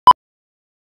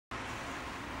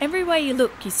Everywhere you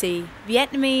look, you see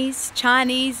Vietnamese,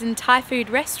 Chinese and Thai food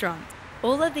restaurants.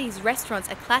 All of these restaurants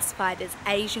are classified as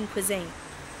Asian cuisine.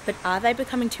 But are they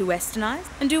becoming too westernised?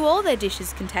 And do all their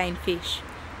dishes contain fish?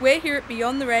 We're here at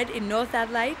Beyond the Red in North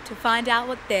Adelaide to find out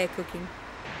what they're cooking.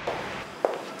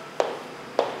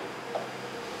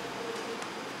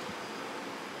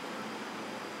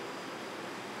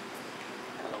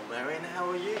 Hello Marion, how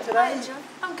are you today? Hi John.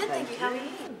 I'm good, thank you. How are you?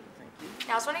 Thank you.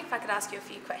 Now I was wondering if I could ask you a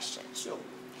few questions. Sure.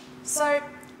 So,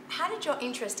 how did your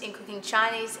interest in cooking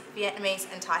Chinese, Vietnamese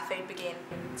and Thai food begin?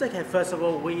 It's okay, first of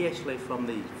all, we actually from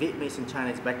the Vietnamese and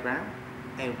Chinese background,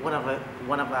 and one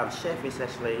of our chefs is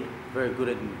actually very good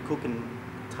at cooking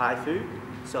Thai food,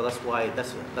 so that's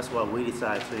why we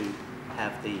decided to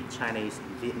have the Chinese,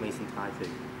 Vietnamese and Thai food.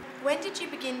 When did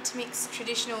you begin to mix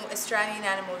traditional Australian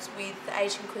animals with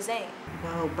Asian cuisine?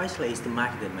 Well, basically it's the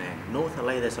market demand. North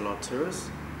Adelaide there's a lot of tourists,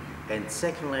 and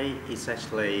secondly it's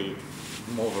actually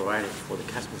more variety for the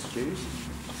customers to choose.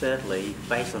 Thirdly,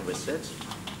 based on research,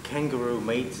 kangaroo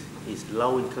meat is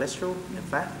low in cholesterol and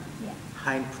fat,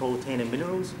 high in protein and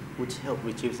minerals, which help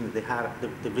reduce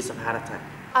the risk of heart attack.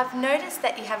 I've noticed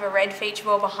that you have a red feature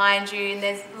wall behind you and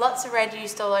there's lots of red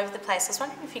used all over the place. I was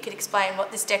wondering if you could explain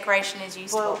what this decoration is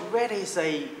used Well, for. red is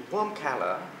a warm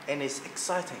colour and it's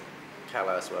exciting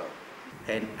colour as well.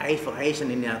 And for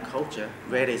Asian in our culture,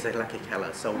 red is a lucky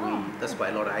colour, so that's why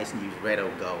a lot of Asians use red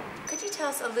or gold. Could you tell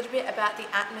us a little bit about the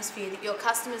atmosphere that your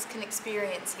customers can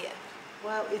experience here?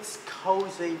 Well, it's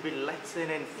cozy, relaxing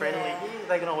and friendly. Yeah. Here.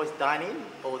 They can always dine in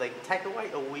or they can take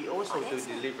away, or we also do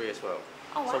excellent. delivery as well.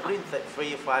 Oh, wow. So within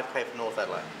 3 or 5k from North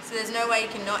Adelaide. So there's no way you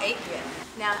can not eat here.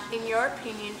 Now, in your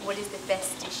opinion, what is the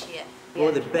best dish here?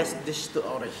 Well, the best dish to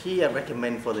order here, I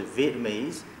recommend for the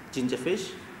Vietnamese ginger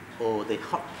fish or the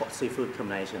hot pot seafood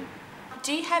combination.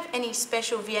 Do you have any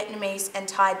special Vietnamese and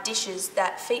Thai dishes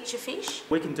that feature fish?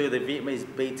 We can do the Vietnamese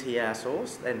BTR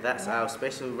sauce, and that's our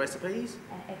special recipes.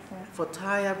 Excellent. For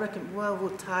Thai, I reckon, well,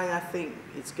 with Thai, I think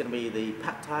it's going to be the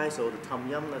pad Thai or the tom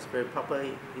yum that's very popular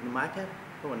in the market.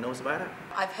 No one knows about it.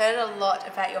 I've heard a lot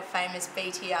about your famous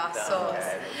BTR sauce.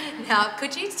 Okay. Now,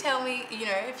 could you tell me,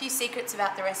 a few secrets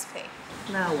about the recipe?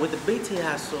 Now, with the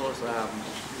BTR sauce,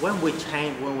 when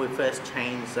we first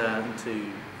changed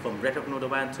from Red Rock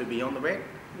Noodle to Beyond the Red,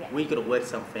 we got to work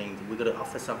something, we got to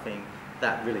offer something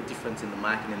that really different in the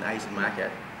market, in the Asian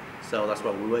market. So that's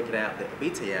why we work it out, the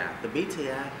BTR. The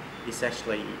BTR is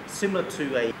actually similar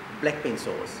to a black bean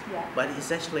sauce, but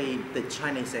it's actually the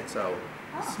Chinese XO.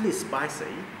 It's really spicy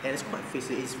and it's quite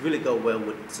fishy. It's really go well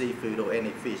with seafood or any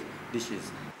fish dishes.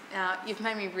 Now, you've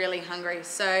made me really hungry,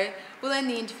 so we'll end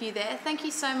the interview there. Thank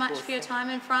you so much for your time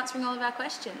and for answering all of our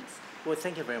questions. Well,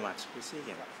 thank you very much. We'll see you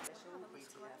again.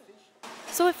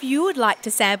 So if you would like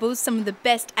to sample some of the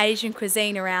best Asian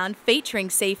cuisine around featuring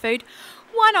seafood,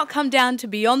 why not come down to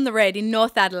Beyond the Red in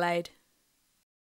North Adelaide?